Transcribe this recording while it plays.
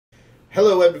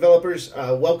Hello web developers,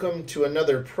 welcome to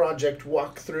another project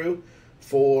walkthrough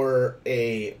for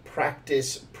a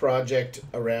practice project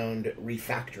around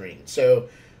refactoring. So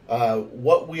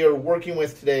what we are working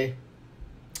with today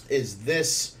is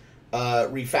this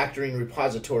refactoring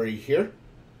repository here,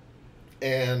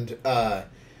 and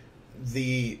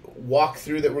the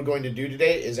walkthrough that we're going to do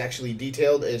today is actually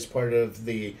detailed as part of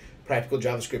the Practical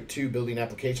JavaScript 2 Building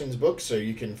Applications book, so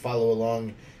you can follow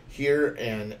along here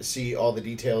and see all the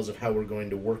details of how we're going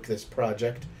to work this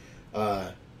project.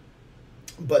 But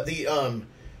the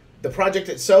project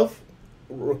itself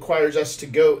requires us to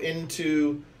go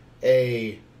into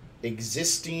an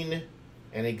existing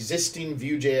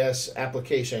Vue.js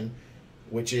application,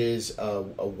 which is a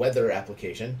weather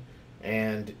application,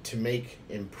 and to make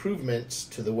improvements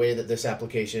to the way that this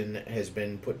application has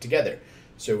been put together.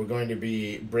 So we're going to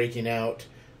be breaking out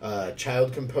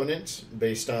child components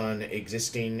based on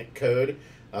existing code.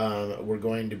 We're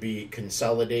going to be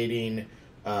consolidating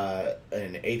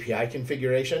an API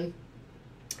configuration,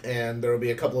 and there will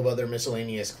be a couple of other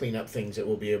miscellaneous cleanup things that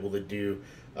we'll be able to do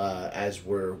as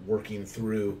we're working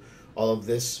through all of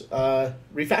this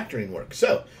refactoring work.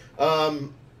 So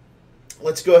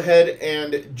let's go ahead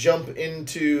and jump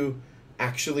into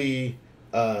actually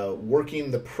working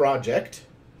the project.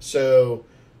 So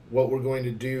what we're going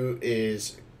to do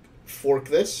is fork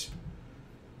this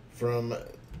from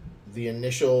the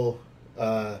initial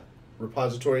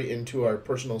repository into our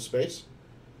personal space.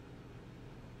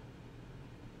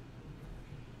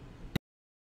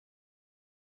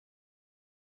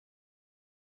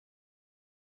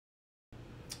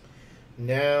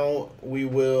 Now we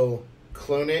will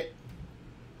clone it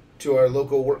to our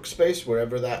local workspace,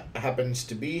 wherever that happens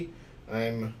to be.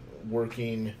 I'm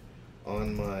working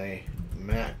on my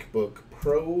MacBook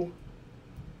Pro.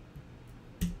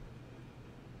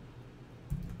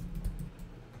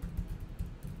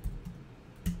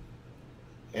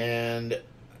 And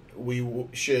we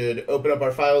should open up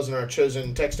our files in our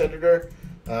chosen text editor.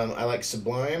 I like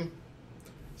Sublime,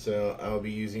 so I'll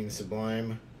be using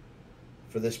Sublime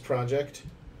for this project.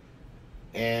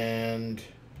 And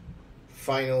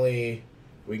finally,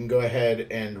 we can go ahead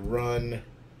and run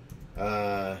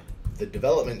the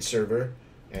development server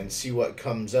and see what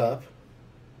comes up.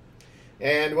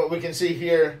 And what we can see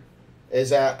here is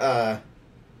that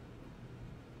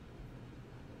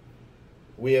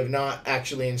we have not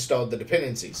actually installed the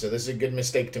dependency. So this is a good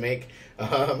mistake to make.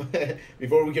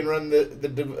 Before we can run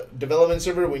the development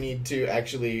server, we need to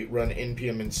actually run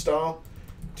npm install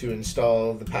to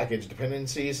install the package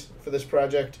dependencies for this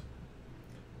project.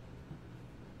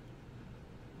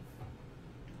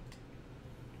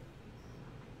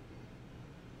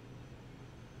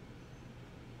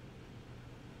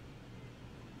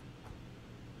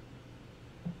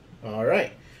 All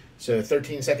right, so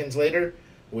 13 seconds later,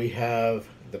 we have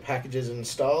the packages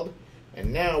installed,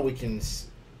 and now we can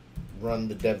run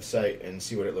the dev site and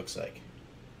see what it looks like.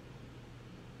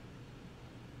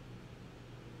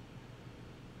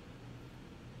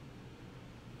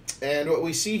 And what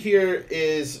we see here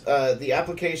is the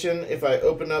application. If I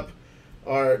open up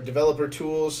our developer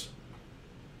tools,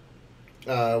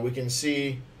 we can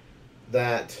see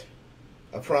that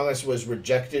a promise was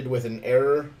rejected with an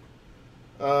error.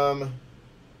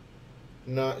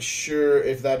 Not sure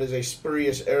if that is a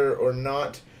spurious error or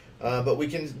not, but we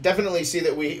can definitely see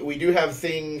that we do have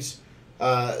things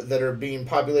that are being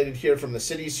populated here from the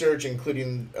city search,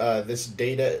 including this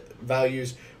data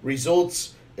values.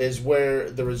 Results is where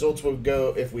the results will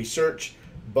go if we search,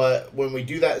 but when we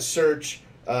do that search,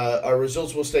 our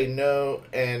results will stay no,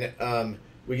 and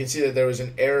we can see that there was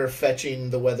an error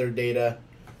fetching the weather data.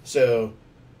 So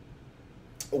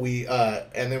we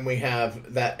and then we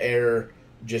have that error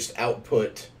just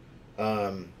output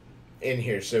in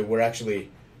here. So we're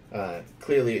actually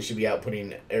clearly it should be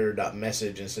outputting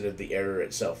error.message instead of the error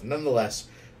itself. Nonetheless,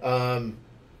 that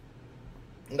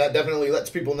definitely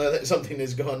lets people know that something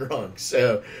has gone wrong.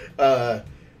 So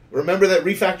remember that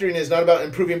refactoring is not about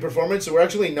improving performance, so we're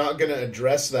actually not going to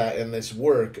address that in this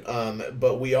work,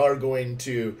 but we are going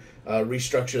to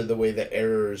restructure the way that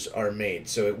errors are made,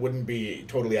 so it wouldn't be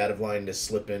totally out of line to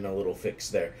slip in a little fix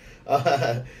there.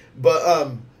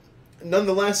 But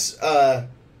nonetheless,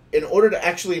 in order to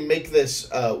actually make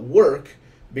this work,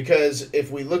 because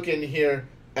if we look in here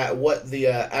at what the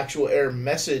actual error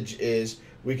message is,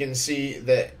 we can see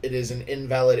that it is an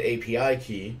invalid API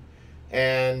key.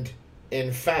 And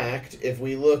in fact, if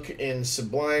we look in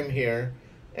Sublime here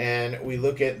and we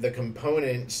look at the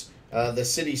components, the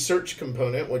city search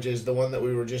component, which is the one that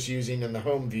we were just using in the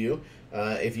home view,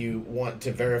 if you want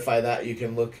to verify that, you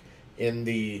can look in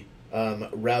the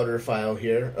router file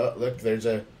here. Oh, look, there's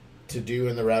a to-do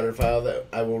in the router file that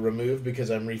I will remove because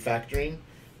I'm refactoring,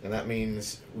 and that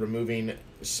means removing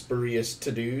spurious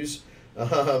to-dos.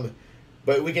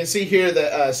 But we can see here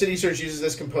that city search uses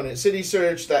this component city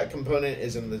search. That component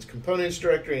is in the components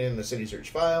directory and in the city search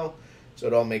file, so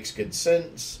it all makes good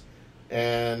sense.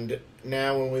 And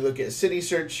now when we look at city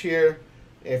search here,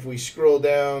 if we scroll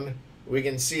down, we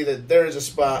can see that there is a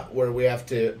spot where we have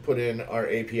to put in our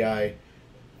API,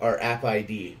 our app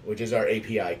ID, which is our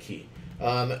API key.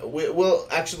 We'll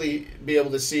actually be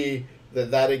able to see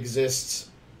that that exists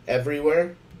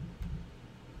everywhere.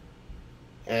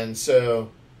 And so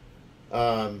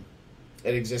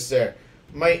it exists there.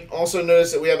 Might also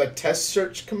notice that we have a test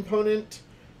search component.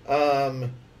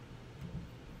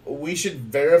 We should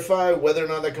verify whether or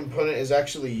not that component is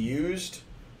actually used.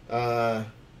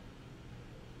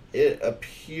 It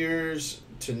appears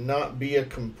to not be a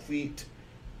complete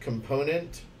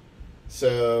component.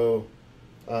 So,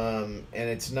 and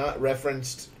it's not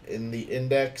referenced in the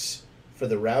index for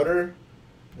the router.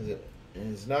 It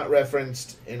is not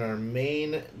referenced in our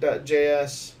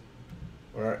main.js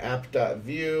or our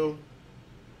app.vue.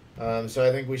 So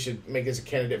I think we should make this a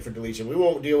candidate for deletion. We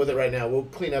won't deal with it right now. We'll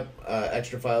clean up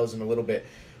extra files in a little bit.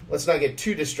 Let's not get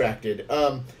too distracted.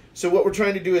 So what we're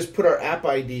trying to do is put our app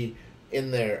ID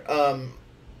in there.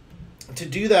 To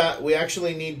do that, we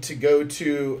actually need to go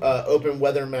to Open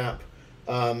Weather Map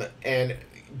and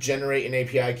generate an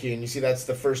API key. And you see that's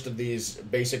the first of these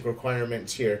basic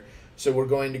requirements here. So we're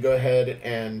going to go ahead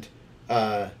and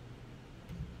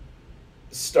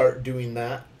start doing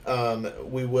that.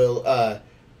 We will...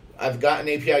 I've got an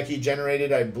API key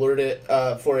generated. I blurred it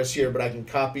for us here, but I can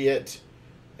copy it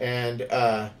and...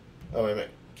 oh, wait a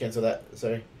minute. Cancel that.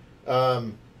 Sorry.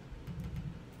 I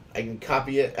can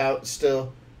copy it out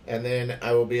still, and then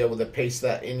I will be able to paste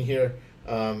that in here.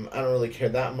 I don't really care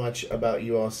that much about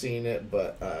you all seeing it,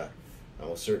 but I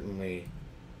will certainly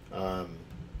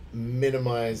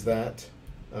minimize that.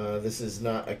 This is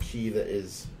not a key that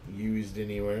is used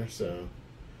anywhere, so...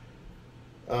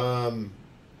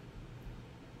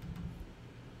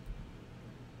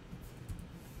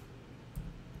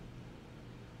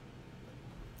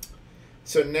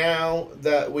 So now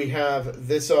that we have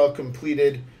this all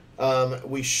completed,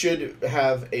 we should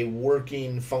have a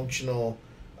working, functional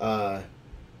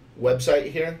website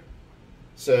here.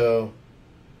 So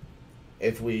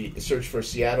if we search for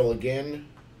Seattle again,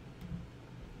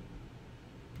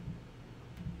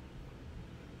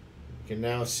 you can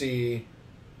now see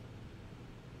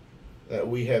that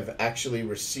we have actually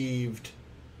received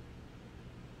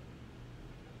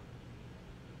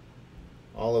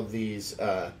all of these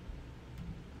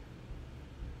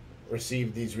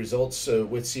results. So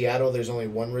with Seattle, there's only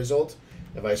one result.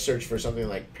 If I search for something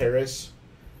like Paris,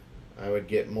 I would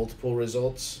get multiple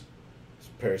results. So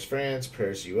Paris, France,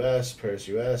 Paris, US, Paris,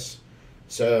 US.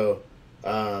 So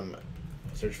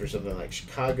search for something like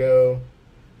Chicago,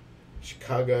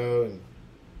 and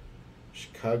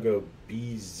Chicago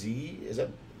BZ. Is that?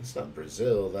 It's not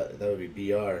Brazil. That would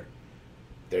be BR.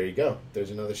 There you go.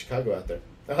 There's another Chicago out there.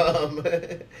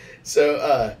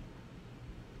 So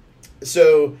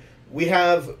we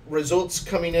have results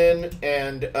coming in,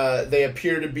 and they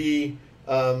appear to be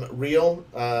real.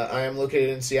 I am located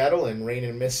in Seattle, and rain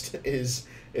and mist is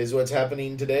what's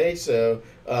happening today. So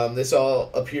this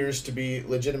all appears to be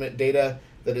legitimate data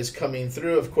that is coming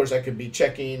through. Of course, I could be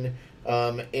checking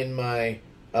in my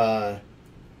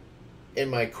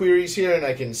queries here, and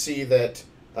I can see that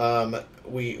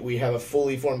we have a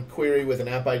fully formed query with an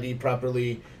app ID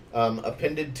properly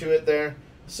appended to it there.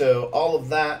 So all of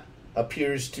that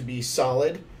appears to be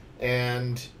solid,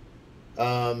 and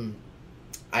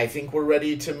I think we're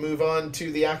ready to move on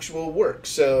to the actual work.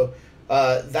 So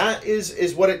that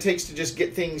is what it takes to just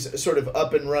get things sort of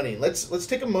up and running. Let's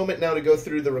take a moment now to go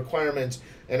through the requirements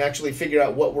and actually figure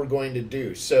out what we're going to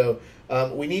do. So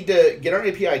we need to get our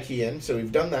API key in, so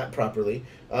we've done that properly.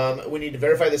 We need to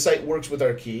verify the site works with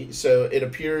our key, so it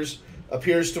appears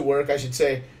to work. I should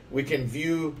say we can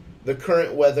view the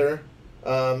current weather,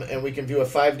 and we can view a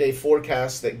 5-day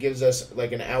forecast that gives us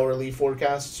like an hourly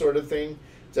forecast sort of thing.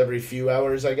 It's every few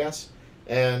hours, I guess.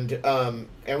 And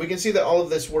we can see that all of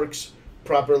this works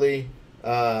properly.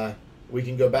 We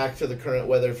can go back to the current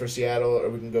weather for Seattle, or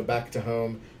we can go back to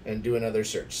home and do another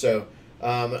search. So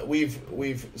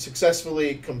we've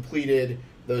successfully completed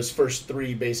those first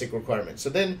 3 basic requirements. So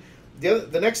then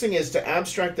the next thing is to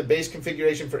abstract the base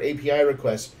configuration for API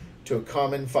requests to a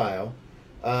common file.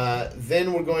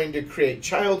 Then we're going to create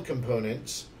child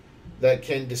components that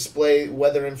can display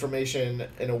weather information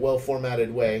in a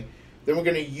well-formatted way. Then we're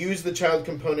going to use the child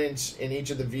components in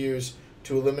each of the views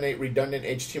to eliminate redundant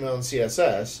HTML and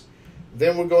CSS.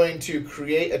 Then we're going to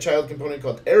create a child component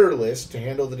called error list to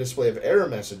handle the display of error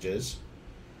messages.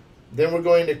 Then we're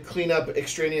going to clean up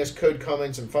extraneous code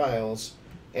comments and files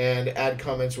and add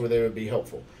comments where they would be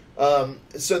helpful.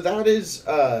 So that is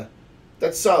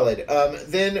that's solid.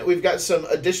 Then we've got some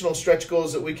additional stretch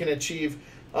goals that we can achieve.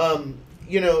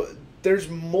 There's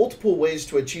multiple ways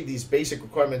to achieve these basic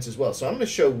requirements as well. So I'm going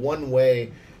to show one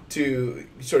way to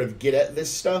sort of get at this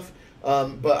stuff.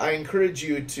 But I encourage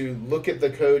you to look at the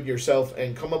code yourself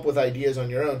and come up with ideas on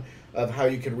your own of how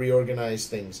you could reorganize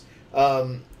things.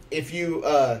 If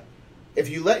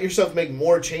you let yourself make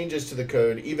more changes to the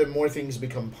code, even more things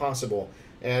become possible.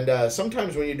 And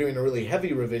sometimes when you're doing a really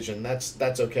heavy revision,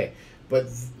 that's okay. But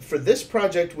for this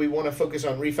project, we want to focus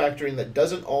on refactoring that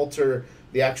doesn't alter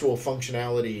the actual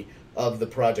functionality of the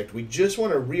project. We just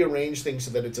want to rearrange things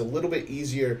so that it's a little bit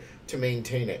easier to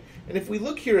maintain it. And if we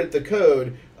look here at the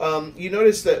code, you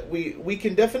notice that we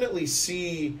can definitely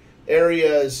see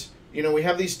areas, we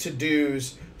have these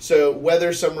to-dos, so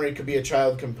weather summary could be a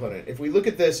child component. If we look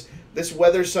at this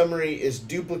weather summary is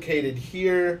duplicated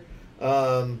here,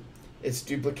 it's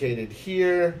duplicated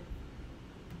here,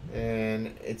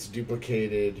 and it's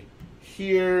duplicated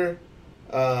here.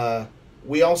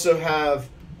 We also have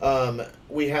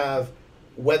we have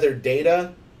weather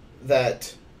data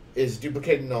that is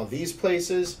duplicated in all these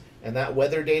places, and that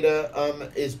weather data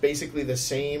is basically the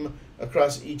same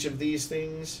across each of these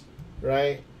things,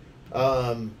 right?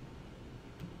 And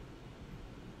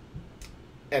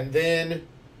then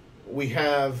we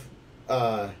have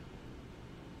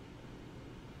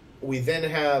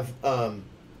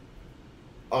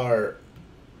our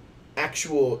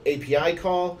actual API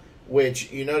call,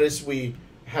 which you notice we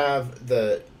have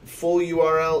the full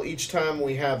URL each time.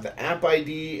 We have the app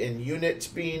ID and units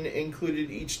being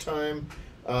included each time.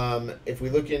 If we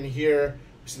look in here,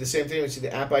 we see the same thing. We see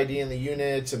the app ID and the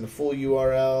units and the full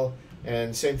URL,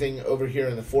 and same thing over here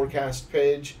in the forecast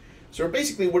page. So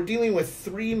we're dealing with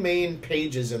three main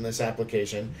pages in this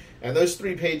application, and those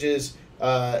three pages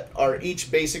are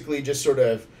each basically just sort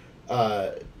of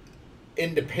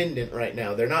independent right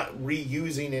now. They're not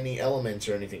reusing any elements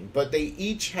or anything, but they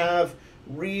each have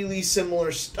really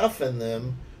similar stuff in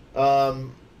them,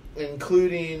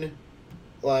 including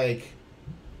like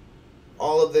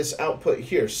all of this output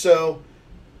here. So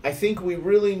I think we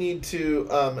really need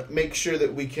to make sure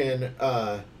that we can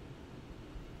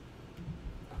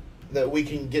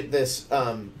get this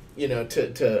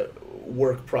to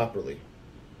work properly.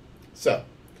 So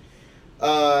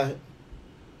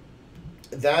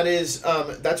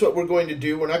that's what we're going to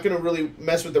do. We're not going to really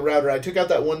mess with the router. I took out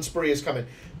that one spurious comment.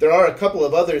 There are a couple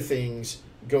of other things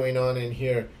going on in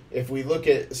here. If we look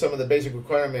at some of the basic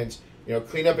requirements,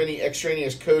 clean up any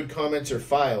extraneous code, comments, or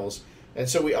files. And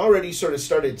so we already sort of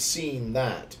started seeing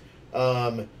that.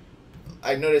 I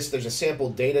noticed there's a sample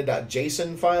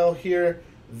data.json file here.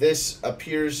 This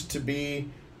appears to be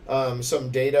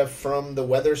some data from the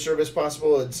weather service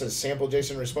possible. It says sample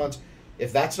JSON response.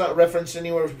 If that's not referenced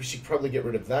anywhere, we should probably get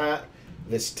rid of that.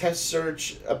 This test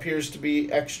search appears to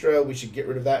be extra. We should get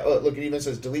rid of that. Oh, look, it even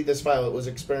says delete this file. It was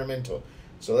experimental.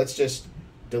 So let's just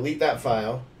delete that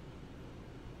file.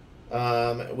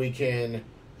 We can,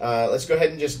 let's go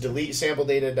ahead and just delete sample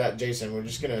data.json. We're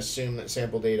just going to assume that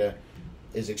sample data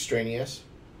is extraneous.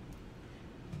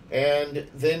 And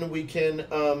then we can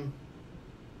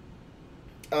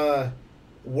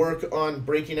work on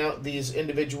breaking out these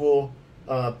individual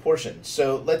portions.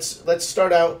 So let's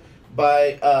start out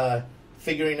by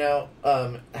figuring out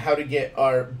how to get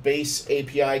our base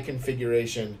API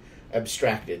configuration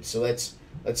abstracted. So let's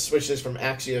switch this from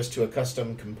Axios to a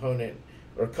custom component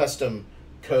or custom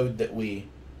code that we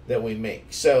make.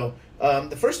 So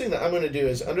the first thing that I'm going to do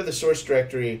is under the source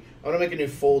directory, I'm going to make a new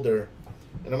folder,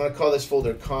 and I'm going to call this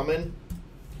folder common.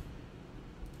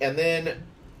 And then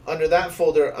under that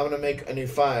folder, I'm going to make a new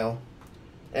file.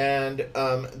 And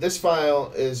this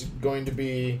file is going to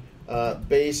be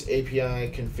base API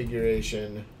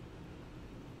configuration.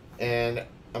 And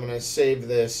I'm going to save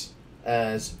this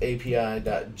as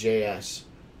api.js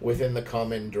within the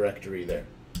common directory there.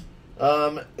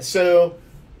 So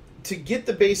to get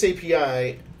the base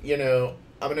API, I'm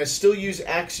going to still use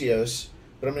Axios,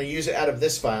 but I'm going to use it out of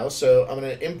this file. So I'm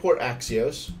going to import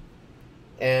Axios.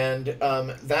 And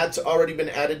that's already been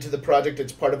added to the project.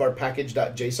 It's part of our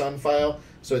package.json file.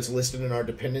 So it's listed in our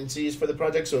dependencies for the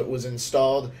project. So it was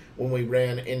installed when we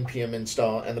ran npm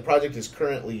install. And the project is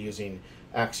currently using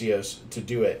Axios to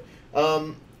do it.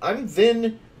 I'm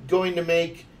then going to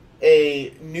make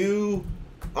a new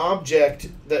object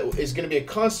that is going to be a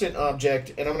constant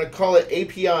object. And I'm going to call it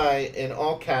API in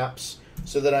all caps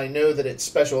so that I know that it's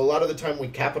special. A lot of the time we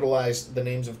capitalize the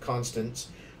names of constants.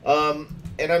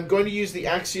 And I'm going to use the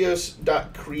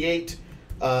axios.create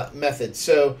method.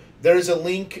 So there's a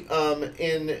link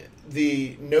in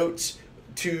the notes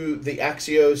to the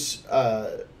Axios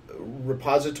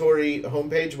repository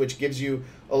homepage, which gives you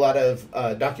a lot of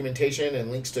documentation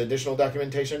and links to additional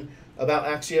documentation about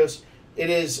Axios. It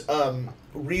is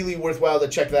really worthwhile to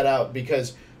check that out,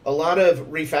 because a lot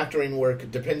of refactoring work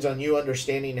depends on you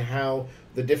understanding how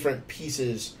the different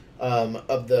pieces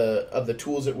of the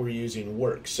tools that we're using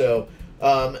work. So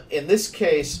in this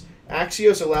case,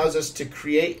 Axios allows us to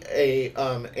create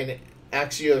an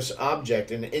Axios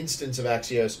object, an instance of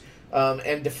Axios,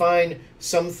 and define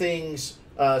some things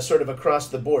sort of across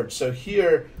the board. So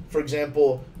here, for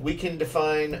example, we can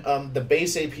define the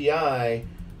base API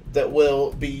that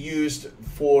will be used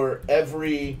for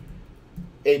every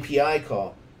API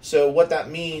call. So what that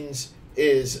means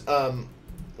is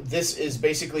this is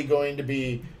basically going to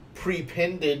be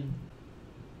prepended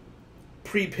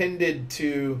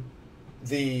to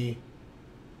the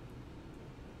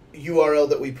URL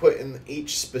that we put in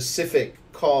each specific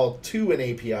call to an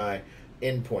API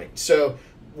endpoint. So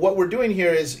what we're doing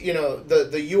here is,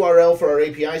 the URL for our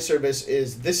API service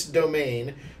is this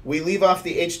domain. We leave off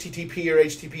the HTTP or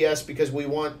HTTPS because we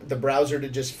want the browser to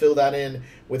just fill that in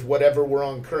with whatever we're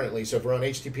on currently. So if we're on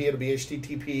HTTP, it'll be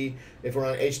HTTP. If we're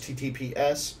on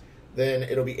HTTPS, then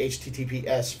it'll be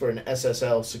HTTPS for an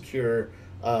SSL secure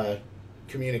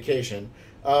communication.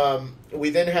 We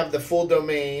then have the full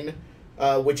domain,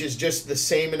 which is just the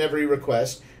same in every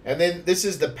request. And then this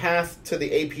is the path to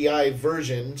the API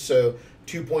version. So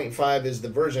 2.5 is the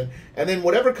version. And then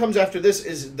whatever comes after this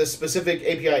is the specific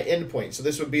API endpoint. So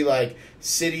this would be like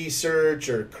city search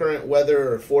or current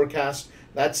weather or forecast.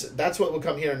 That's what will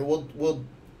come here. And we'll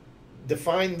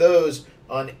define those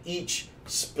on each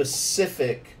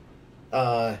specific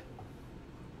call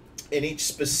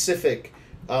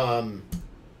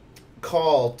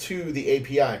to the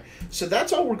API. So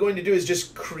that's all we're going to do, is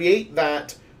just create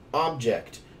that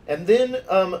object. And then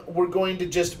we're going to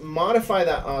just modify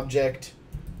that object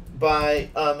by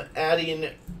adding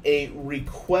a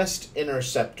request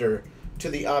interceptor to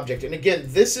the object. And again,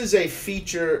 this is a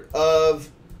feature of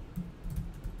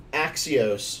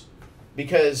Axios,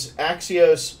 because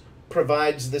Axios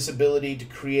provides this ability to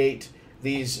create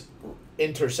these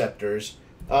interceptors.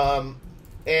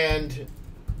 And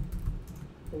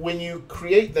when you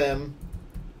create them,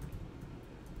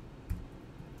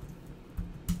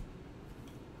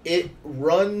 it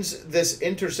runs this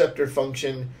interceptor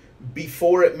function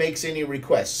before it makes any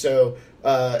requests. So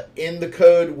in the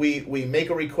code, we make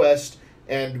a request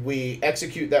and we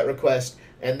execute that request,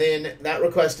 and then that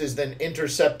request is then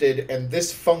intercepted, and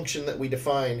this function that we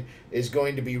define is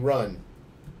going to be run.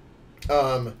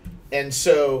 And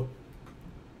so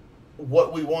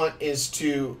what we want is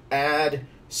to add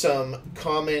some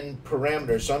common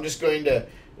parameters. So I'm just going to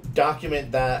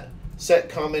document that, set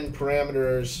common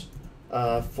parameters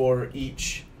for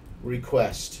each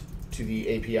request to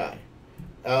the API.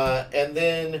 And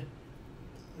then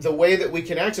the way that we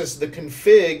can access the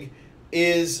config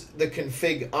is the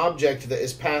config object that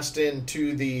is passed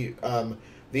into the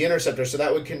interceptor. So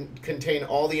that would contain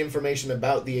all the information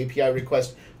about the API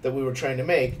request that we were trying to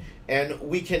make. And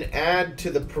we can add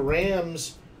to the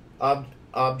params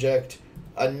object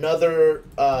another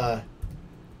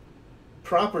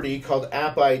property called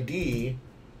app ID,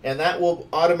 and that will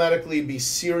automatically be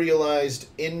serialized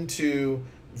into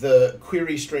the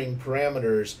query string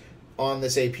parameters on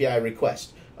this API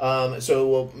request. So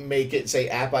we'll make it say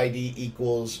app ID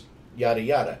equals yada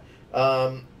yada.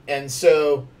 And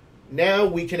so now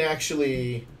we can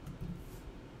actually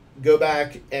go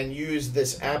back and use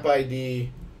this app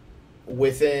ID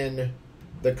within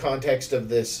the context of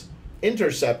this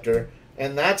interceptor,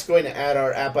 and that's going to add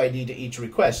our app ID to each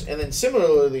request. And then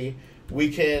similarly, we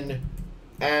can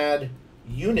add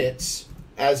units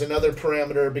as another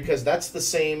parameter, because that's the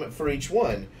same for each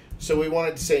one. So we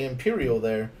wanted to say imperial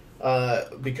there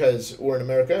because we're in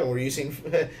America and we're using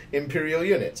imperial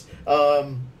units.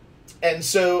 And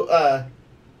so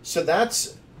so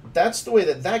that's the way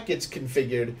that gets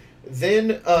configured.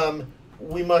 Then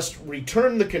we must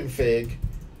return the config,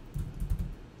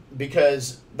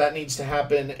 because that needs to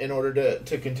happen in order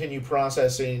to continue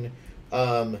processing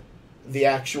the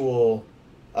actual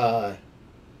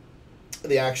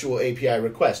API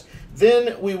request.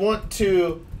 Then we want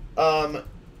to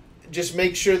just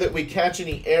make sure that we catch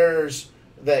any errors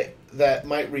that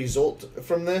might result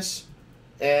from this,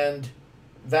 and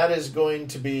that is going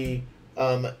to be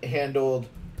handled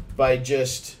by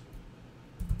just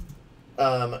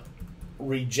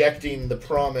rejecting the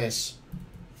promise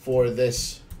for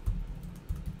this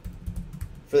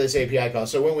for this API call.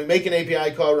 So when we make an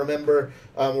API call, remember,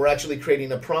 we're actually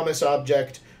creating a promise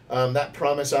object. That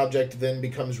promise object then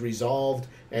becomes resolved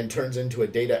and turns into a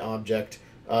data object.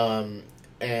 So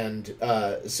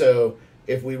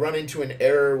if we run into an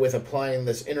error with applying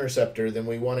this interceptor, then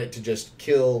we want it to just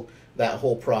kill that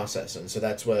whole process. And so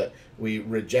that's what we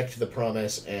reject the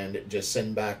promise and just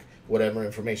send back whatever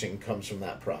information comes from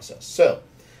that process. So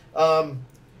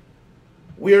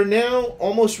we are now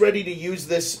almost ready to use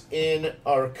this in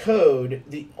our code.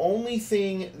 The only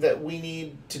thing that we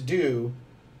need to do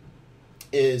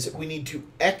is we need to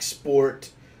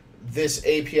export this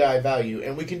API value.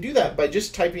 And we can do that by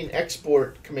just typing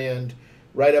export command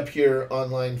right up here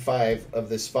on line 5 of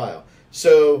this file.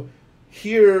 So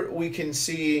here we can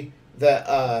see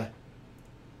that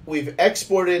we've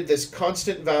exported this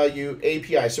constant value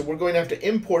API. So we're going to have to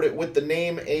import it with the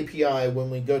name API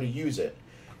when we go to use it.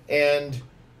 And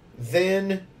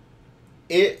then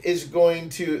it is going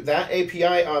to, that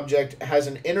API object has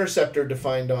an interceptor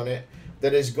defined on it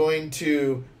that is going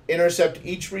to intercept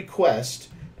each request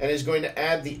and is going to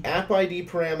add the app ID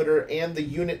parameter and the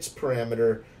units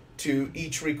parameter to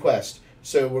each request.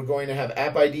 So we're going to have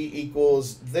app ID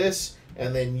equals this,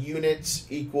 and then units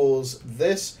equals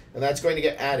this, and that's going to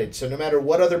get added. So no matter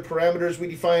what other parameters we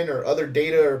define or other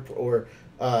data or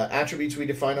attributes we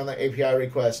define on the API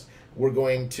request, we're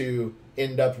going to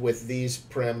end up with these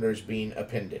parameters being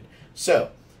appended. So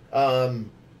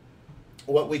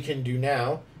what we can do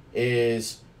now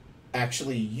is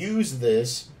actually use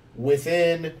this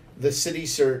within the city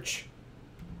search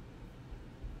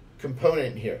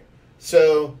component here.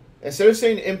 So instead of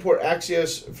saying import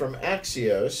Axios from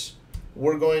Axios,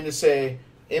 we're going to say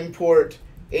import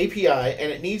API,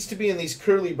 and it needs to be in these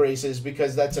curly braces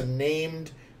because that's a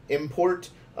named import.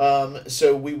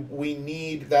 So we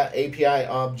need that API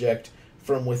object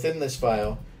from within this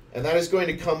file, and that is going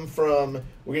to come from,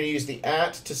 we're going to use the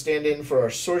 @ to stand in for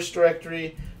our source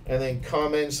directory, and then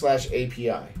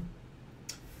common/API.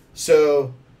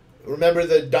 So remember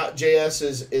the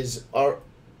 .js is our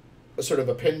sort of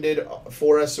appended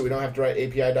for us, so we don't have to write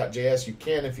API.js. You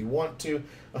can if you want to.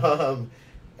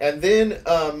 And then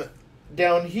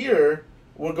down here,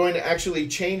 we're going to actually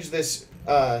change this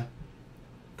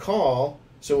call.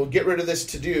 So we'll get rid of this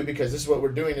to do, because this is what we're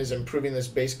doing is improving this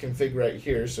base config right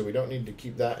here, so we don't need to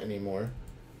keep that anymore.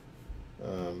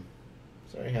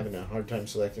 Sorry, having a hard time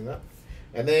selecting that.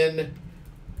 And then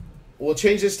we'll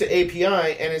change this to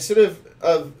API, and instead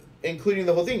of including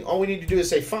the whole thing, all we need to do is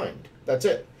say find. That's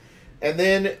it. And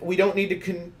then we don't need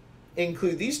to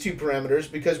include these two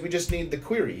parameters because we just need the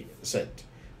query sent,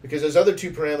 because those other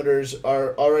two parameters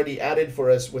are already added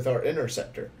for us with our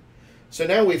interceptor. So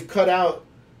now we've cut out,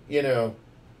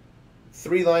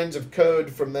 3 lines of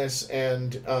code from this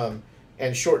and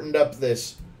shortened up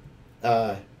this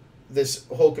this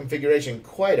whole configuration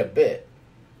quite a bit.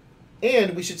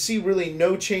 And we should see really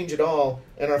no change at all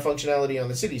in our functionality on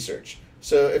the city search.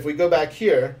 So if we go back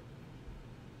here,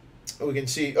 we can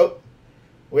see,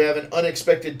 we have an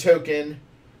unexpected token,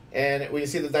 and we can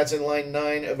see that that's in line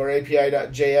 9 of our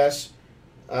API.js.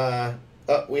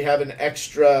 We have an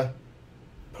extra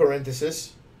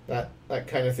parenthesis. That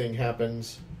kind of thing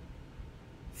happens.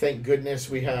 Thank goodness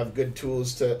we have good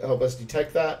tools to help us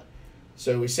detect that.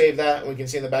 So we save that, and we can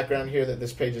see in the background here that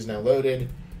this page is now loaded.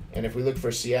 And if we look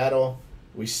for Seattle,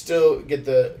 we still get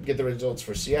the results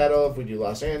for Seattle. If we do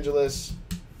Los Angeles,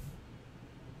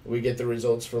 we get the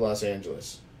results for Los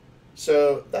Angeles.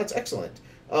 So that's excellent.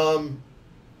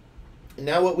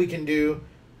 Now what we can do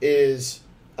is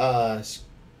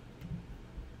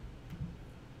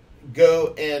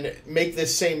go and make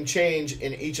this same change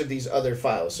in each of these other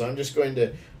files. So I'm just going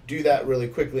to do that really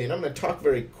quickly, and I'm going to talk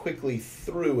very quickly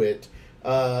through it.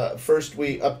 First,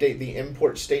 we update the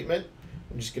import statement.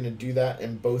 I'm just going to do that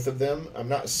in both of them. I'm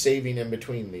not saving in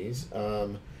between these.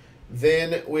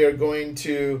 Then we are going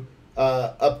to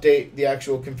update the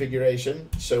actual configuration.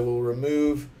 So we'll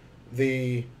remove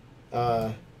the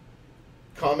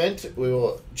comment. We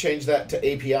will change that to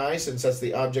API, since that's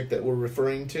the object that we're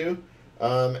referring to.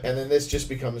 And then this just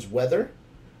becomes weather.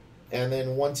 And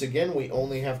then once again, we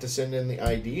only have to send in the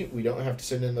ID. We don't have to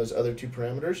send in those other two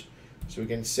parameters. So we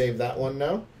can save that one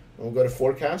now. And we'll go to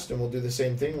forecast, and we'll do the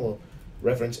same thing. We'll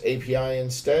reference API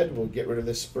instead. We'll get rid of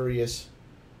this spurious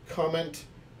comment,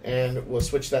 and we'll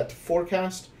switch that to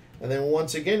forecast. And then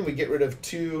once again, we get rid of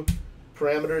 2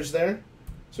 parameters there.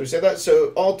 So we save that. So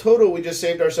all total, we just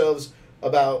saved ourselves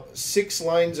about 6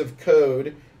 lines of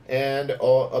code and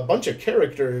a bunch of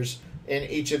characters in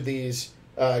each of these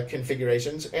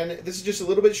configurations. And this is just a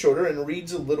little bit shorter and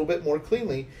reads a little bit more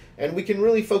cleanly. And we can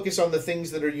really focus on the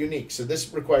things that are unique. So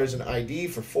this requires an ID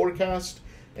for forecast,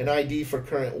 an ID for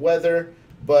current weather,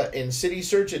 but in city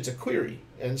search it's a query,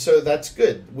 and so that's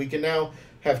good. We can now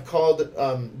have called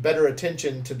better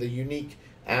attention to the unique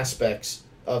aspects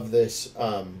of this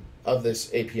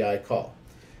API call.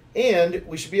 And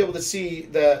we should be able to see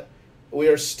that we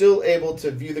are still able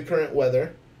to view the current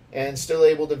weather and still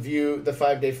able to view the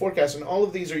 5-day forecast, and all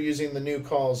of these are using the new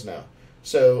calls now.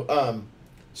 So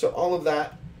all of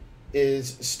that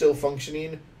is still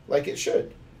functioning like it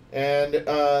should. And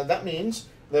that means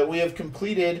that we have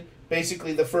completed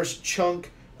basically the first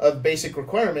chunk of basic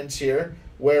requirements here,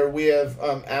 where we have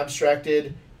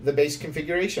abstracted the base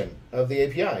configuration of the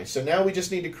API. So now we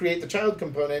just need to create the child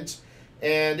components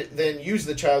and then use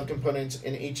the child components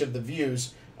in each of the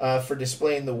views for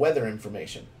displaying the weather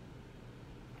information.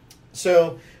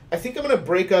 So I think I'm going to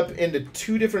break up into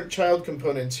two different child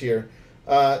components here.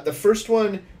 The first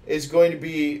one is going to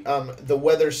be the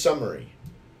weather summary.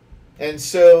 And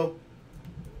so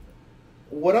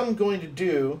what I'm going to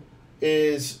do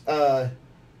is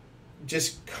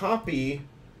just copy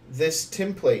this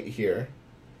template here,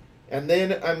 and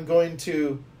then I'm going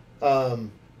to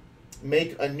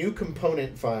make a new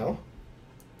component file,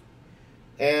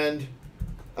 and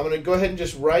I'm going to go ahead and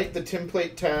just write the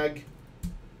template tag,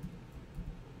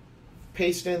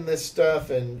 paste in this stuff,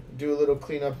 and do a little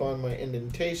cleanup on my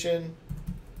indentation.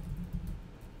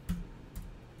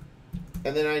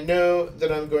 And then I know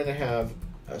that I'm going to have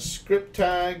a script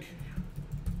tag,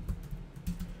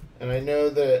 and I know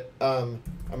that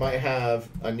I might have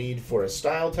a need for a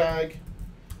style tag,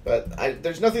 but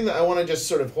there's nothing that I want to just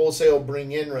sort of wholesale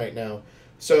bring in right now.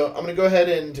 So I'm going to go ahead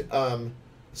and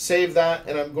save that,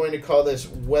 and I'm going to call this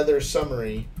weather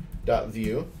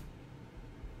summary.view.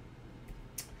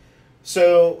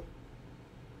 So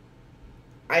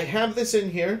I have this in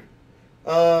here.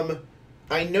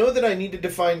 I know that I need to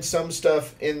define some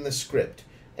stuff in the script,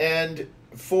 and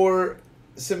for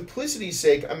simplicity's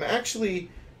sake,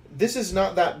 this is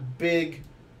not that big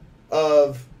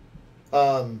of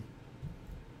a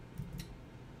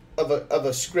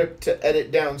script to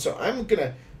edit down. So I'm going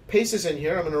to paste this in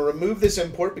here. I'm going to remove this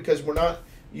import because we're not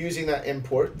using that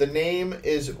import. The name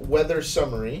is weather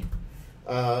summary.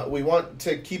 We want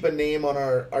to keep a name on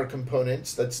our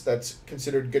components. That's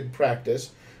considered good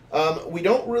practice. We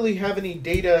don't really have any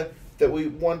data that we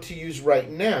want to use right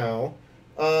now,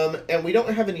 and we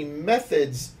don't have any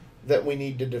methods that we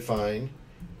need to define,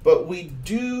 but we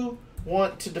do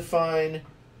want to define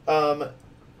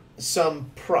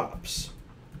some props.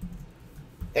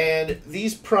 And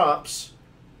these props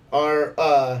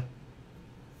are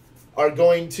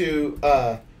going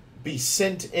to be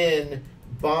sent in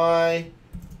by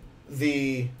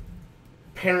the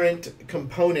parent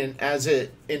component as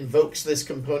it invokes this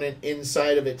component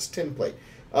inside of its template.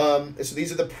 So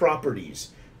these are the properties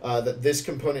that this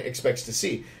component expects to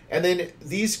see. And then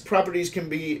these properties can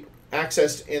be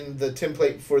accessed in the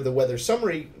template for the weather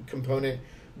summary component,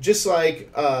 just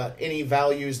like any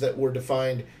values that were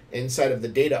defined inside of the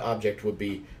data object would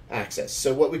be accessed.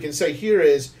 So what we can say here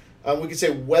is we can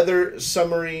say weather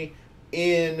summary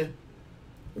in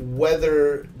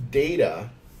weather data,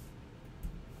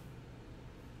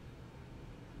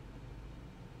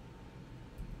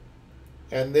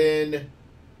 and then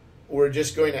we're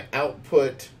just going to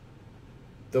output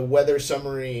the weather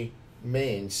summary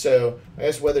main. So I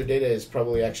guess weather data is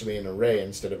probably actually an array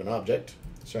instead of an object.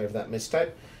 Sorry for that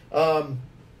mistype.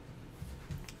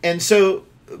 And so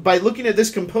by looking at this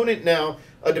component now,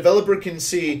 a developer can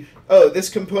see, oh, this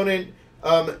component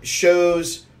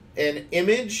shows an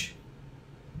image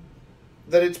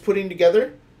that it's putting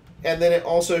together, and then it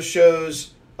also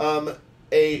shows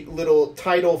a little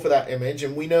title for that image,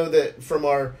 and we know that from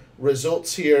our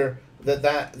results here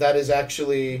that is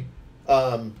actually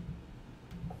in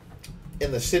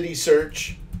the city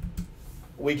search.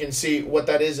 We can see what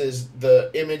that is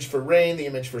the image for rain, the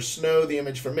image for snow, the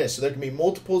image for mist. So there can be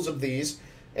multiples of these,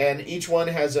 and each one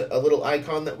has a little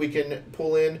icon that we can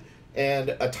pull in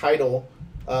and a title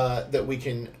that we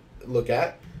can look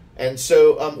at. And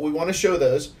so we want to show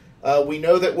those. We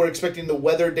know that we're expecting the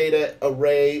weather data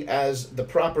array as the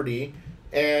property,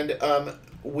 and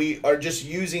we are just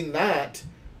using that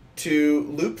to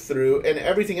loop through, and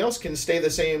everything else can stay the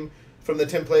same from the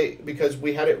template because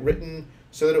we had it written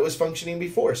so that it was functioning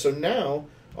before. So now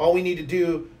all we need to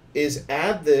do is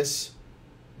add this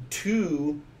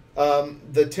to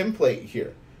the template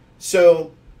here.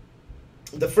 So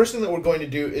the first thing that we're going to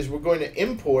do is we're going to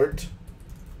import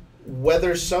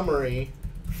weather summary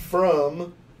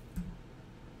from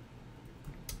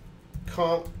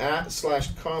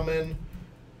 @/common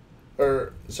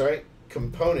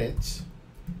components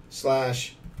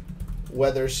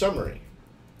 /weather summary.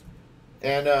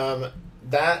 And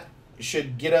that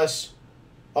should get us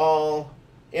all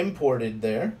imported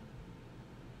there.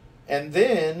 And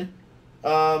then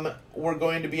we're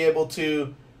going to be able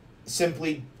to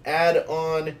simply add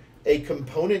on a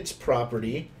components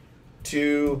property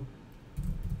to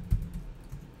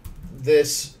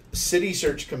this city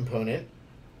search component,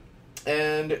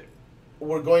 and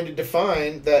we're going to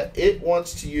define that it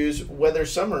wants to use weather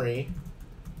summary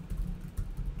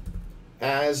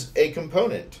as a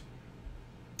component.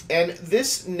 And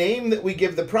this name that we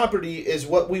give the property is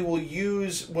what we will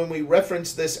use when we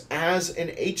reference this as an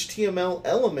HTML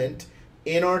element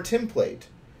in our template.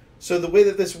 So the way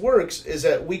that this works is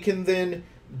that we can then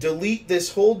delete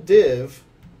this whole div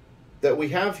that we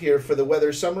have here for the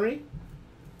weather summary,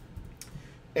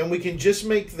 and we can just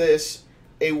make this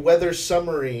a weather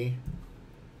summary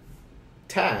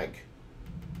tag.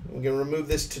 We're going to remove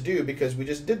this to do because we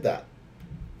just did that.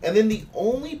 And then the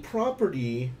only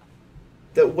property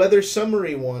that weather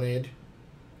summary wanted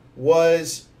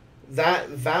was that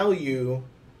value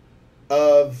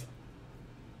of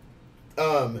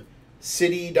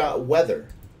city.weather.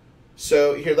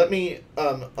 So here, let me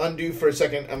undo for a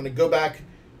second. I'm going to go back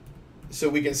so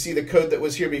we can see the code that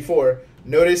was here before.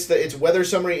 Notice that it's weather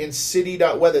summary and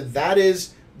city.weather. That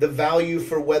is the value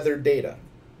for weather data,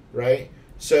 right?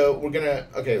 So we're going to,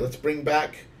 okay, let's bring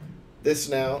back this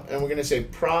now, and we're going to say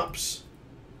props,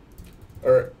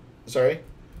 or sorry,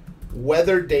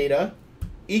 weather data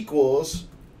equals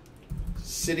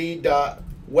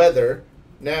city.weather.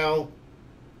 Now,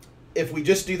 if we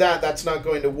just do that, that's not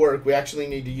going to work. We actually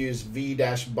need to use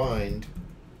v-bind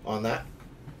on that.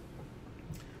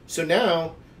 So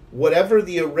now, whatever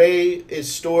the array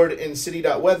is stored in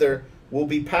city.weather will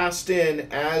be passed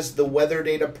in as the weather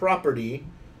data property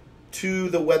to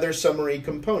the weather summary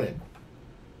component.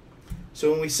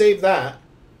 So when we save that,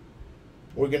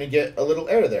 we're going to get a little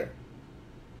error there.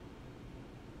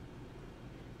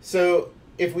 So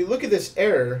if we look at this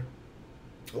error,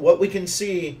 what we can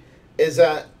see is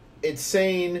that it's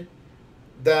saying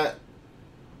that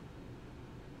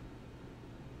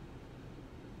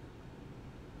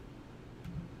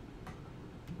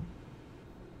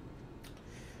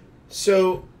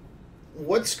so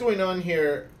what's going on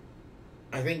here,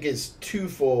 I think, is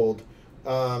twofold.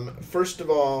 First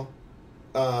of all,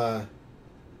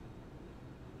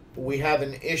 we have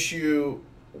an issue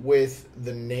with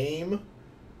the name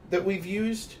that we've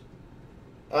used.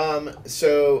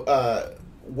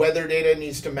 Weather data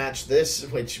needs to match this,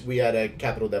 which we had a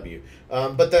capital W.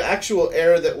 But the actual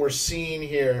error that we're seeing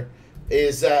here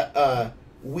is that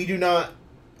we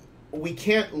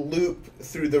can't loop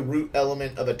through the root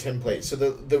element of a template. So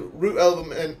the root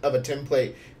element of a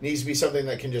template needs to be something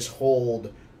that can just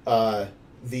hold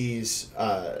these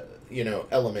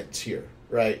elements here,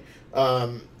 right?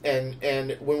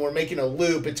 And when we're making a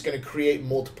loop, it's going to create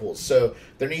multiples. So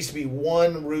there needs to be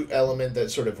one root element that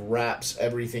sort of wraps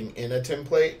everything in a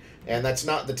template, and that's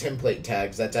not the template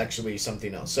tags. That's actually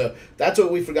something else. So that's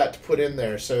what we forgot to put in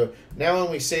there. So now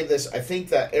when we save this, I think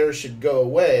that error should go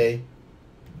away,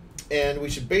 and we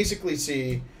should basically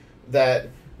see that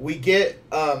we get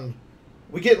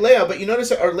layout. But you notice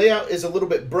that our layout is a little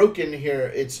bit broken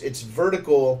here. It's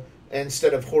vertical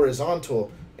instead of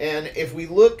horizontal. And if we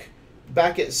look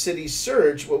back at city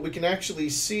search, what we can actually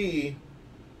see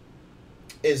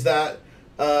is that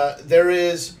there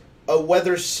is a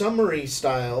weather summary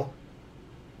style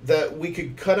that we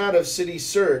could cut out of city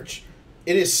search.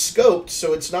 It is scoped,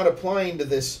 so it's not applying to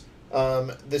this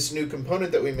this new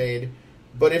component that we made.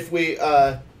 But if we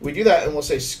do that, and we'll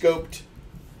say scoped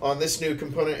on this new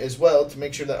component as well to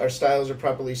make sure that our styles are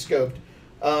properly scoped.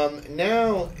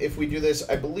 Now, if we do this,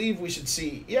 I believe we should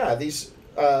see, yeah, these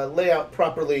layout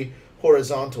properly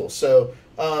horizontal. So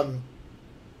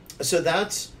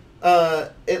that's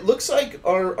it looks like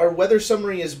our weather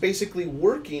summary is basically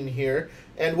working here,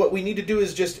 and what we need to do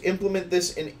is just implement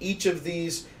this in each of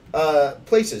these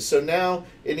places. So now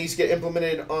it needs to get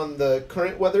implemented on the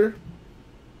current weather.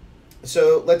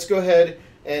 So let's go ahead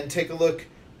and take a look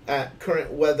at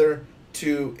current weather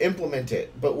to implement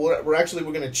it, but we're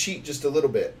going to cheat just a little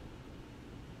bit.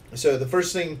 So the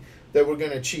first thing that we're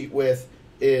going to cheat with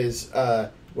is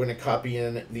we're going to copy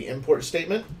in the import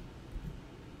statement.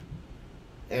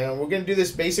 And we're going to do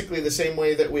this basically the same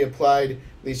way that we applied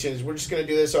these changes. We're just going to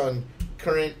do this on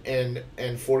current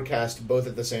and forecast both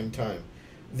at the same time.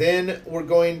 Then we're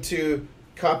going to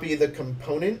copy the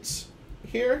components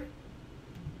here.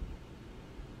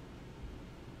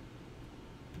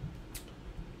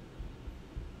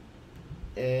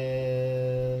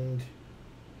 And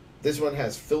this one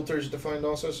has filters defined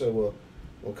also, so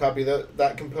we'll copy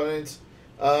that component.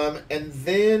 And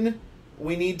then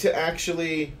we need to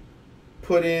actually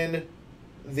put in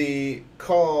the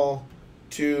call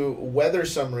to weather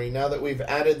summary now that we've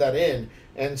added that in.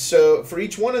 And so for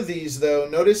each one of these, though,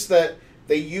 notice that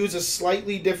they use a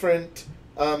slightly different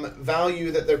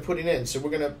value that they're putting in. So we're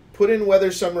going to put in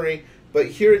weather summary, but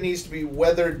here it needs to be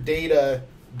weather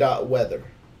data.weather.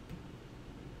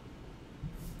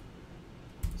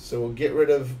 So we'll get rid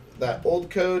of that old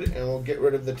code and we'll get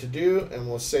rid of the to-do and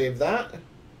we'll save that.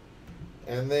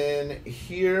 And then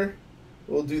here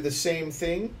we'll do the same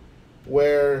thing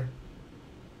where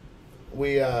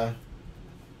we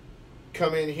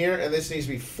come in here, and this needs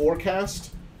to be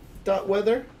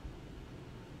forecast.weather.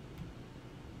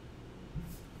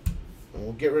 And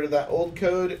we'll get rid of that old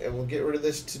code and we'll get rid of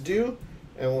this to-do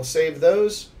and we'll save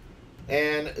those.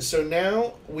 And so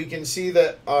now we can see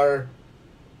that our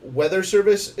weather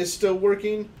service is still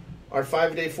working. Our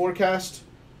 5-day forecast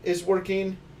is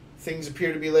working. Things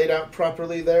appear to be laid out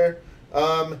properly there.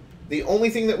 The only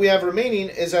thing that we have remaining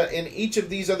is that in each of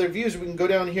these other views, we can go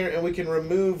down here and we can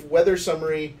remove weather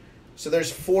summary. So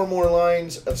there's 4 more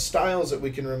lines of styles that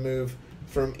we can remove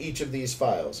from each of these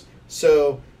files.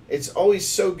 So it's always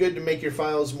so good to make your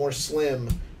files more slim.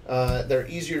 They're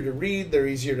easier to read. They're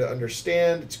easier to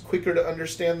understand. It's quicker to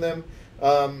understand them.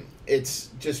 It's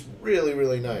just really,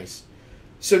 really nice.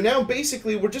 So now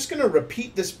basically we're just going to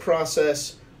repeat this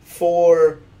process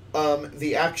for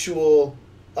the actual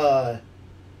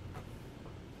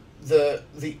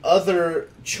the other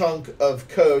chunk of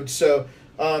code. So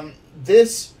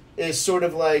this is sort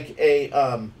of like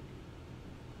a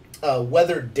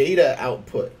weather data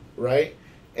output, right?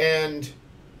 And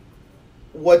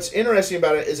what's interesting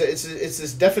about it is that it's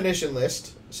this definition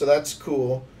list, so that's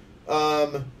cool.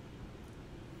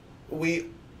 We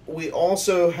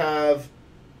also have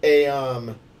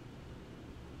a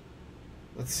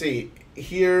let's see,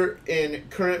 here in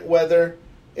current weather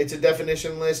it's a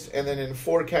definition list, and then in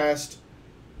forecast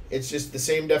it's just the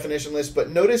same definition list. But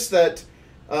notice that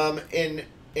in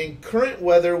current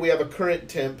weather we have a current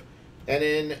temp, and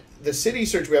in the city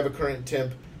search we have a current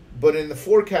temp, but in the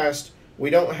forecast we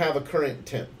don't have a current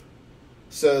temp.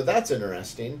 So that's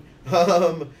interesting.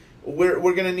 We're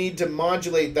going to need to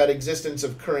modulate that existence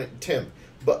of current temp,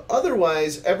 but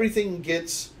otherwise everything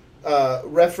gets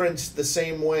referenced the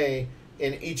same way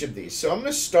in each of these. So I'm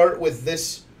going to start with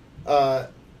this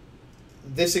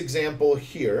this example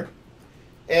here,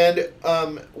 and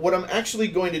what I'm actually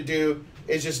going to do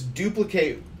is just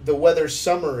duplicate the weather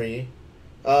summary.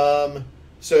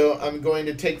 So I'm going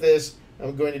to take this,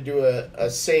 I'm going to do a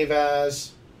save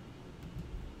as,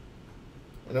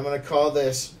 and I'm going to call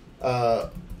this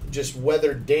just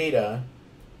weather data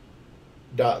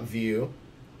dot view.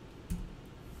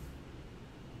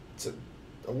 It's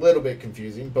a little bit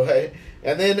confusing, but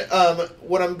and then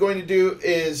what I'm going to do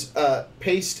is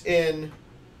paste in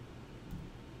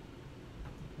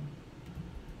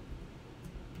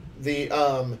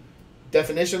the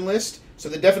definition list. So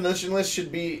the definition list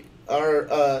should be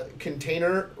our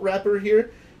container wrapper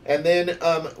here, and then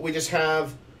we just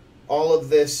have all of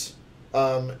this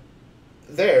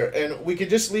there, and we could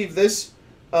just leave this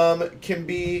can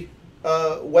be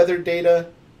weather data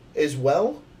as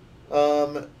well.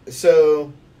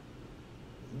 So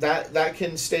that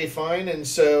can stay fine, and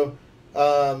so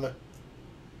and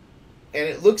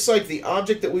it looks like the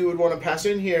object that we would want to pass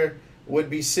in here would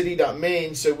be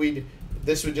city.main. So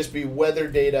this would just be weather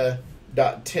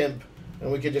data.temp,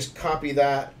 and we could just copy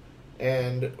that,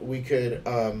 and we could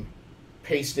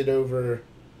paste it over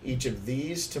each of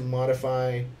these to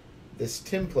modify this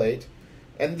template.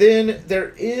 And then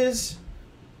there is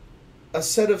a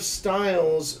set of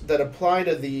styles that apply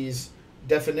to these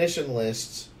definition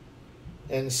lists,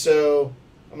 and so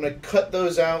I'm going to cut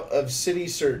those out of city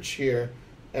search here,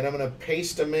 and I'm going to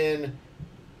paste them in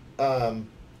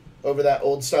over that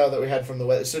old style that we had from the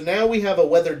weather. So now we have a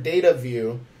weather data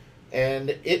view, and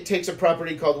it takes a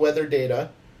property called weather data,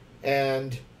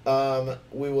 and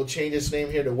we will change its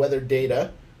name here to weather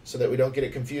data so that we don't get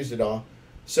it confused at all.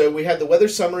 So we have the weather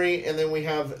summary, and then we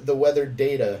have the weather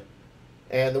data.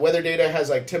 And the weather data has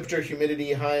like temperature,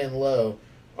 humidity, high and low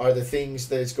are the things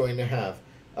that it's going to have.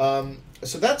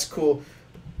 So that's cool.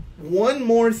 One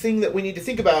more thing that we need to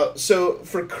think about. So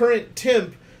for current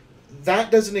temp, that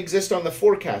doesn't exist on the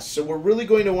forecast. So we're really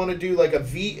going to want to do like a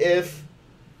v-if.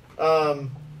 So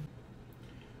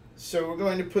we're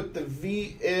going to put the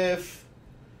v-if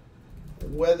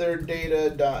weather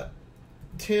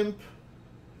data.temp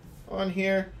on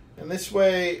here. And this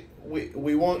way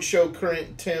we won't show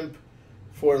current temp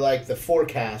for like the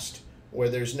forecast where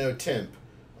there's no temp,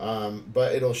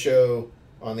 but it'll show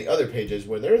on the other pages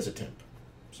where there is a temp.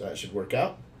 So that should work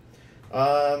out.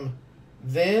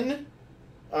 Then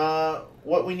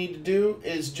what we need to do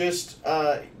is just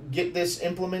get this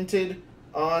implemented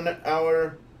on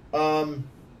our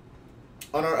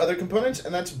other components,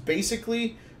 and that's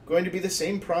basically going to be the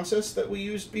same process that we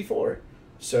used before.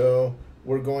 So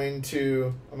we're going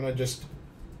to, I'm going to just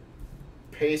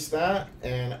paste that,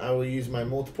 and I will use my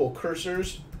multiple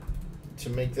cursors to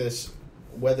make this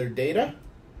weather data.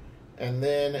 And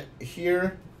then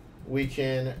here we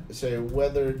can say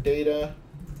weather data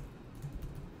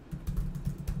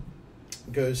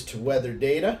goes to weather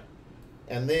data.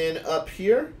 And then up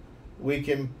here we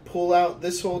can pull out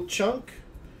this whole chunk,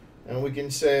 and we can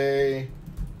say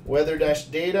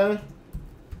weather-data,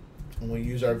 and we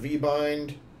use our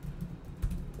vbind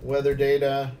weather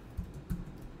data,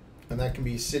 and that can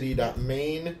be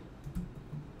city.main.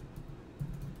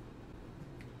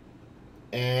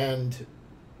 And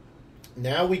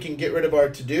now we can get rid of our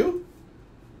to-do,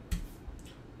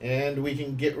 and we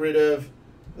can get rid of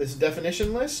this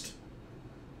definition list,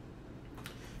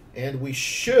 and we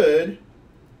should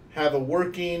have a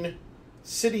working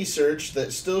city search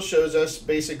that still shows us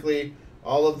basically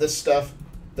all of the stuff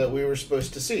that we were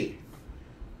supposed to see.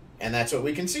 And that's what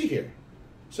we can see here.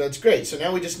 So that's great. So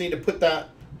now we just need to put that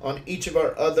on each of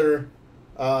our other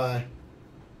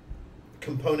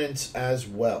components as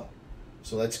well.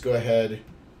 So let's go ahead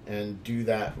and do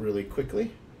that really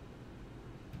quickly.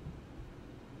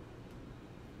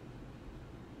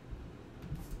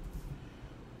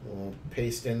 We'll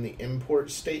paste in the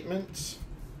import statements,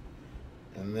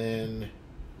 and then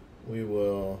we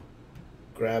will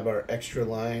grab our extra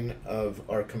line of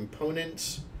our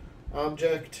components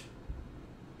object,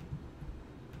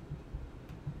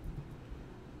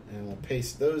 and we'll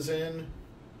paste those in.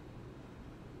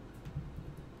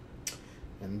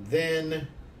 And then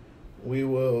we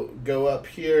will go up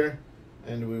here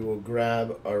and we will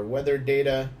grab our weather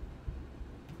data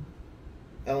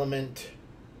element,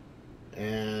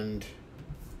 and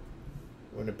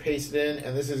we're going to paste it in,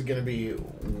 and this is going to be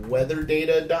weather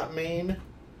data.main,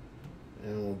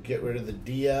 and we'll get rid of the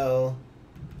DL,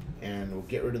 and we'll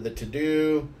get rid of the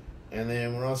to-do, and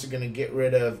then we're also going to get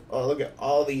rid of, oh, look at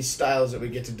all these styles that we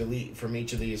get to delete from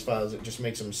each of these files. It just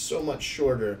makes them so much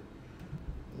shorter.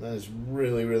 That is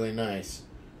really, really nice.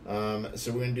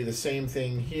 So we're going to do the same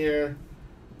thing here.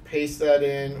 Paste that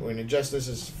in. We're going to adjust this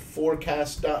as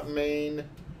forecast.main.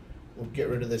 We'll get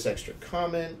rid of this extra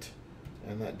comment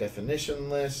and that definition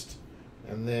list.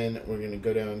 And then we're going to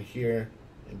go down here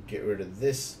and get rid of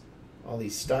this, all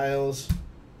these styles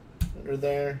that are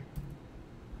there.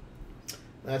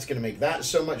 That's going to make that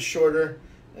so much shorter.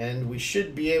 And we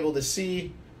should be able to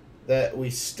see that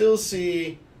we still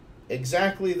see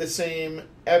exactly the same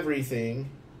everything.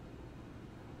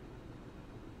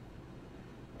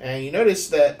 And you notice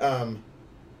that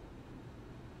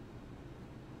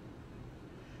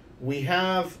we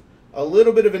have a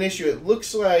little bit of an issue. It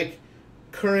looks like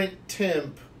current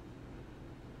temp,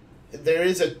 there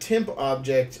is a temp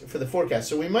object for the forecast.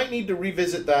 So we might need to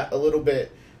revisit that a little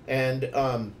bit and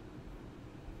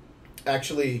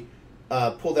actually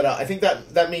pull that out. I think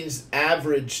that means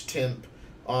average temp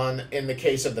in the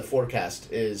case of the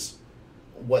forecast is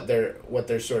what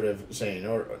they're sort of saying.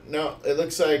 Or no, it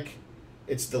looks like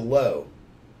it's the low.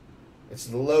 It's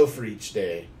the low for each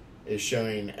day is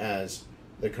showing as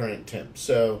the current temp.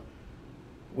 So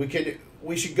we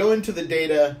should go into the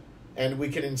data and we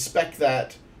can inspect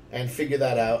that and figure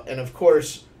that out. And of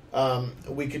course,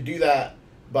 we could do that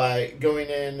by going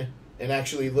in and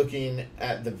actually looking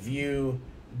at the Vue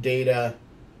data,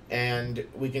 and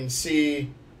we can see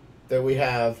that we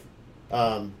have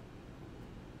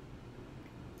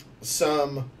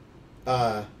some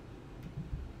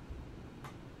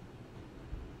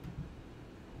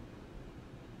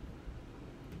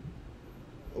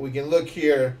we can look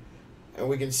here and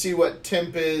we can see what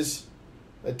temp is.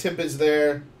 The temp is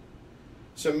there.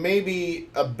 So maybe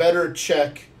a better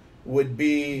check would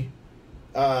be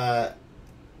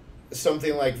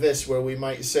something like this, where we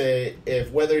might say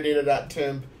if weather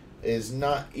data.temp is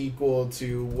not equal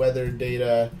to weather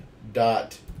data.temp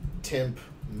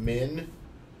min.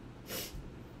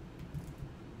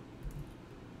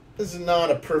 This is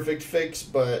not a perfect fix,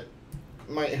 but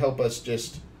might help us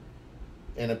just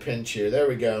in a pinch here. There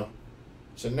we go.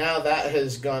 So now that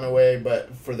has gone away,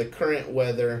 but for the current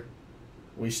weather,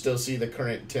 we still see the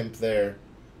current temp there.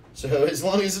 So as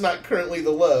long as it's not currently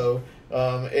the low,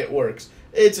 it works.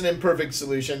 It's an imperfect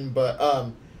solution, but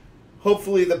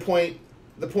hopefully the point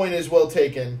is well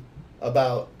taken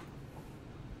about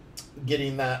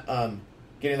getting that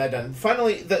done.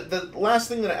 Finally, the last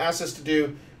thing that it asks us to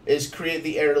do is create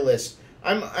the error list.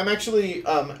 I'm actually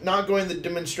not going to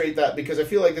demonstrate that because I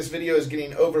feel like this video is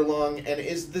getting overlong and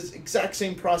is this exact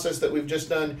same process that we've just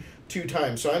done 2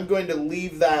 times. So I'm going to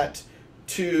leave that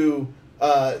to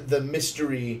the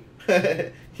mystery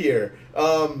here.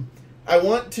 I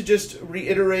want to just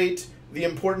reiterate the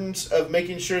importance of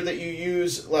making sure that you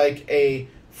use like a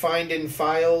find in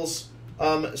files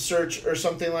search or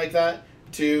something like that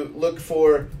to look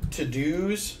for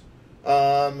to-dos.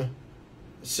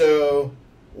 So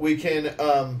we can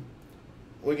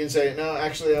say, no,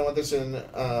 actually I want this in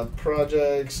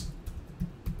projects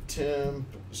temp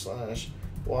 /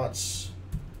 WATS4000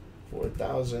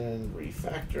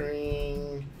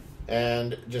 refactoring,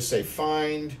 and just say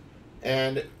find,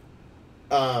 and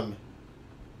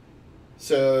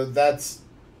so that's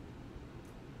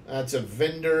a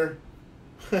vendor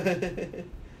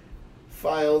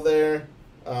file there.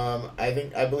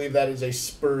 I believe that is a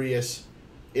spurious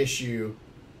issue.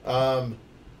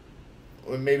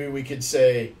 Maybe we could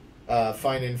say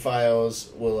find in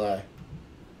files will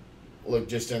look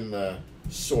just in the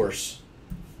source.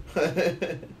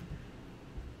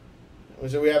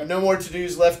 So we have no more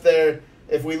to-dos left there.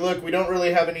 If we look, we don't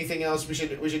really have anything else. We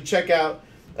should check out.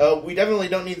 We definitely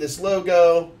don't need this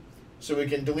logo, so we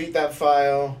can delete that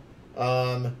file.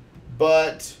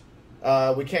 But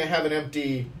we can't have an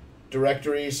empty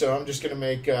directory, so I'm just going to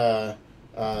make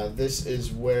this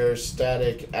is where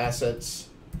static assets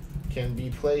can be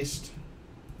placed.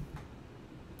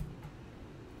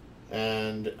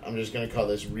 And I'm just going to call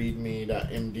this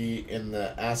readme.md in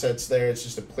the assets there. It's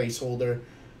just a placeholder.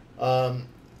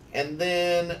 And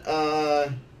then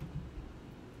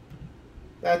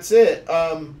that's it.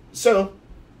 So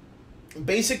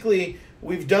basically,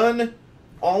 we've done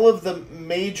all of the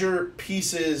major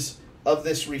pieces of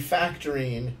this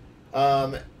refactoring,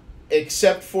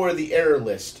 except for the error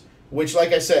list, which,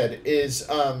 like I said, is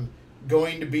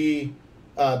going to be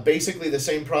basically the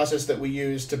same process that we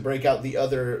use to break out the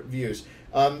other views.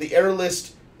 The error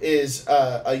list is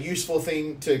a useful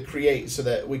thing to create so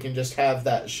that we can just have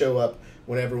that show up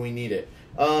whenever we need it.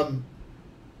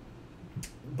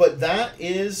 But that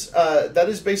is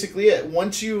basically it.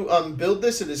 Once you build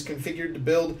this, it is configured to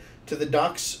build to the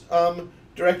docs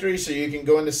directory, so you can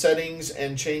go into settings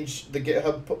and change the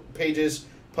GitHub pages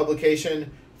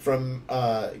publication from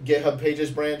GitHub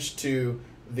pages branch to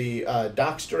the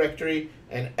docs directory,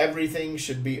 and everything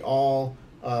should be all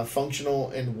functional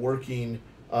and working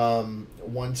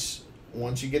once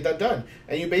you get that done.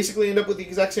 And you basically end up with the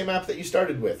exact same app that you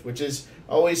started with, which is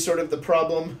always sort of the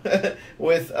problem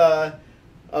with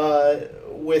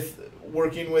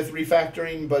working with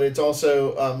refactoring, but it's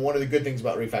also one of the good things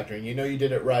about refactoring. You know you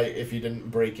did it right if you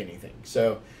didn't break anything.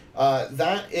 So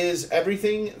that is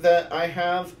everything that I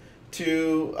have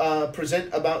to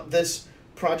present about this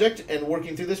project and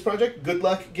working through this project. Good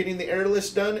luck getting the error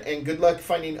list done, and good luck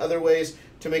finding other ways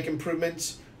to make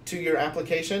improvements to your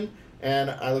application.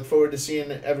 And I look forward to seeing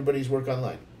everybody's work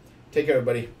online. Take care,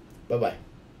 everybody. Bye-bye.